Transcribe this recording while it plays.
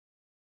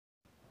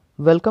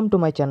Welcome to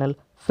my channel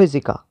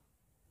Physica.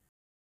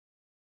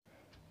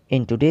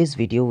 In today's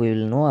video we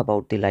will know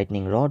about the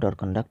lightning rod or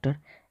conductor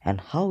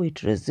and how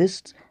it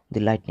resists the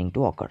lightning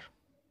to occur.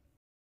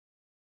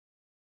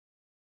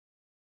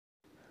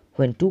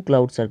 When two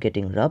clouds are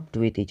getting rubbed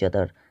with each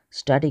other,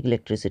 static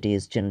electricity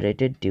is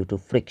generated due to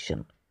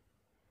friction.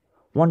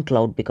 One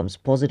cloud becomes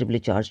positively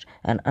charged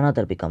and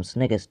another becomes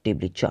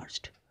negatively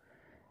charged.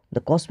 The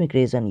cosmic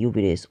rays and UV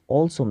rays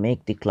also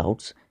make the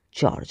clouds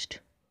charged.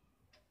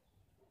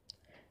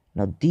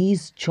 Now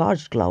these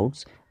charged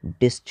clouds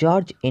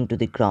discharge into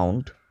the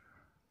ground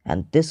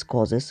and this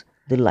causes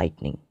the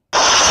lightning.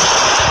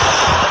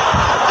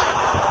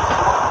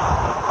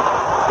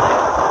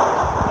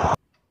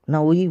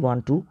 Now we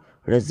want to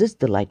resist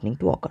the lightning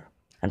to occur,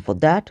 and for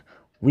that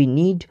we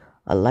need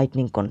a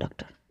lightning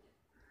conductor.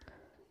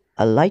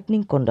 A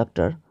lightning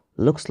conductor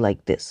looks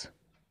like this.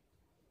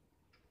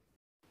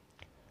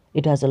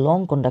 It has a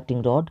long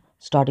conducting rod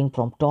starting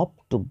from top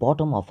to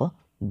bottom of a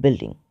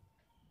building.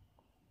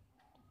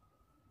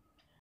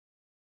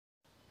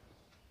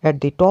 At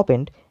the top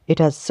end, it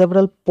has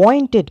several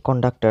pointed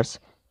conductors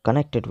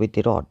connected with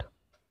the rod.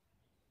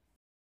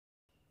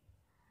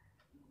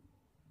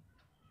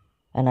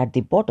 And at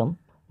the bottom,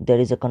 there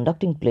is a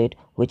conducting plate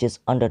which is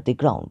under the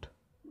ground.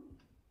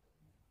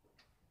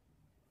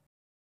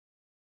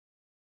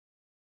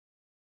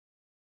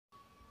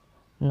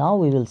 Now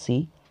we will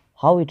see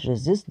how it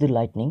resists the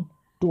lightning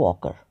to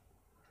occur.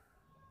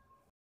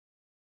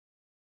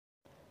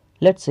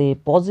 Let's say a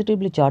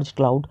positively charged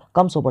cloud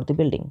comes over the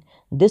building.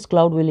 This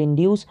cloud will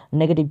induce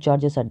negative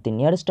charges at the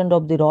nearest end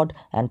of the rod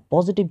and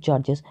positive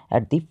charges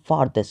at the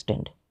farthest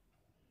end.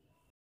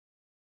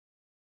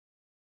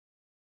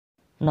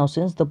 Now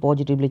since the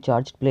positively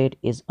charged plate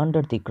is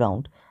under the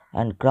ground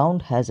and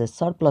ground has a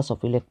surplus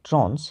of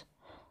electrons,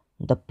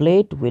 the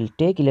plate will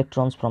take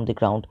electrons from the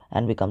ground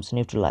and becomes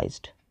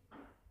neutralized.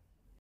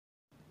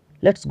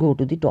 Let's go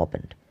to the top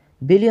end.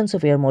 Billions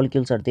of air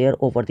molecules are there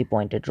over the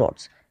pointed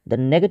rods. The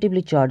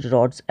negatively charged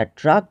rods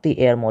attract the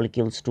air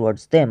molecules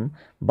towards them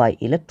by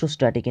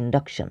electrostatic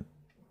induction.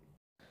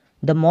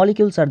 The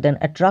molecules are then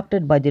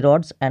attracted by the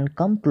rods and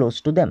come close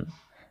to them.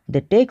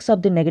 They take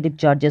up the negative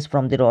charges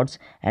from the rods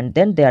and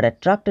then they are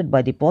attracted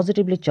by the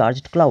positively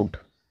charged cloud.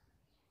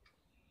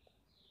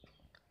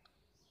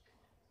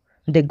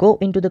 They go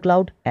into the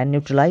cloud and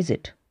neutralize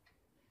it.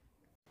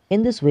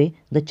 In this way,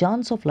 the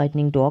chance of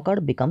lightning to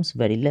occur becomes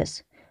very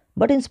less.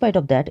 But in spite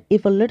of that,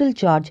 if a little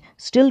charge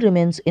still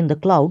remains in the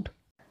cloud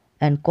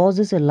and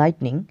causes a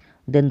lightning,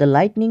 then the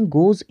lightning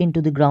goes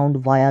into the ground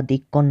via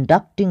the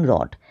conducting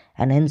rod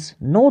and hence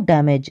no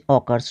damage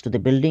occurs to the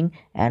building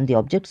and the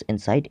objects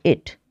inside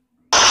it.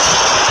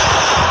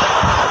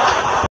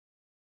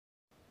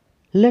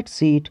 Let's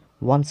see it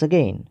once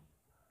again.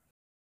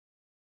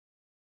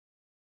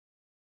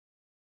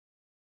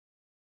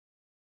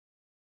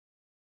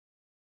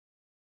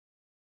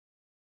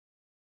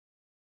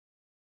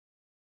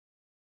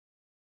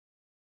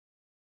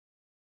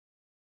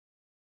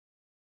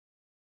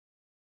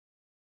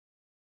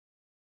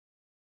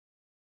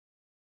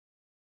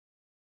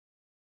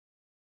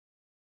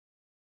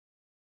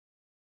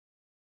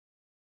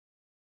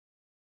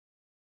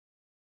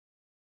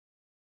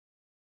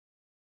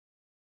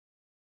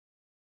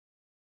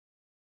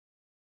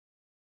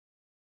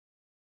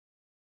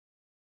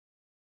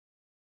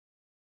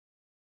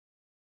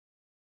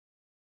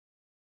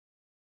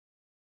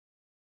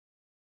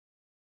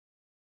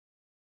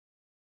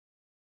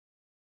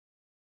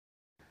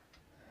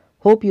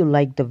 Hope you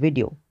liked the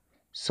video.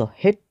 So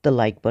hit the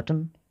like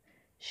button,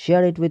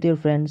 share it with your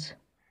friends,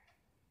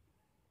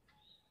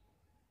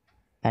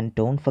 and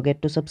don't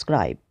forget to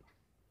subscribe.